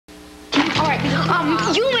All right,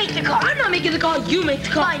 you make the call. I'm not making the call. You make the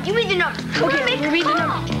call. Fine, you read the number. Okay, we'll read the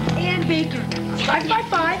number. And Baker.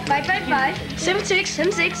 555. 555. 76.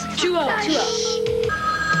 76. 20.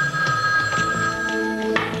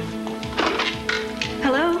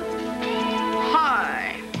 Hello?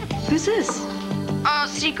 Hi. Who's this? A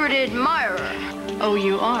secret admirer. Oh,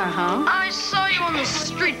 you are, huh? I saw you on the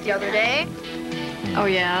street the other day. Oh,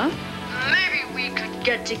 yeah? Maybe we could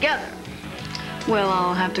get together. Well,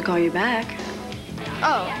 I'll have to call you back.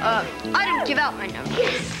 Oh, I didn't give out my number.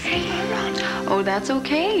 Oh, that's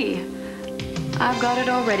okay. I've got it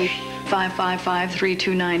already.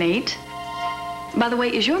 555-3298. By the way,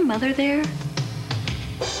 is your mother there?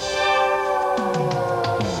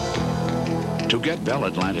 To get Bell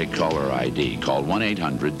Atlantic caller ID, call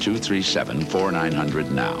 1-800-237-4900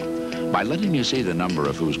 now. By letting you see the number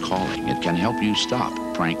of who's calling, it can help you stop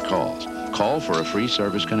prank calls. Call for a free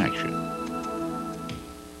service connection.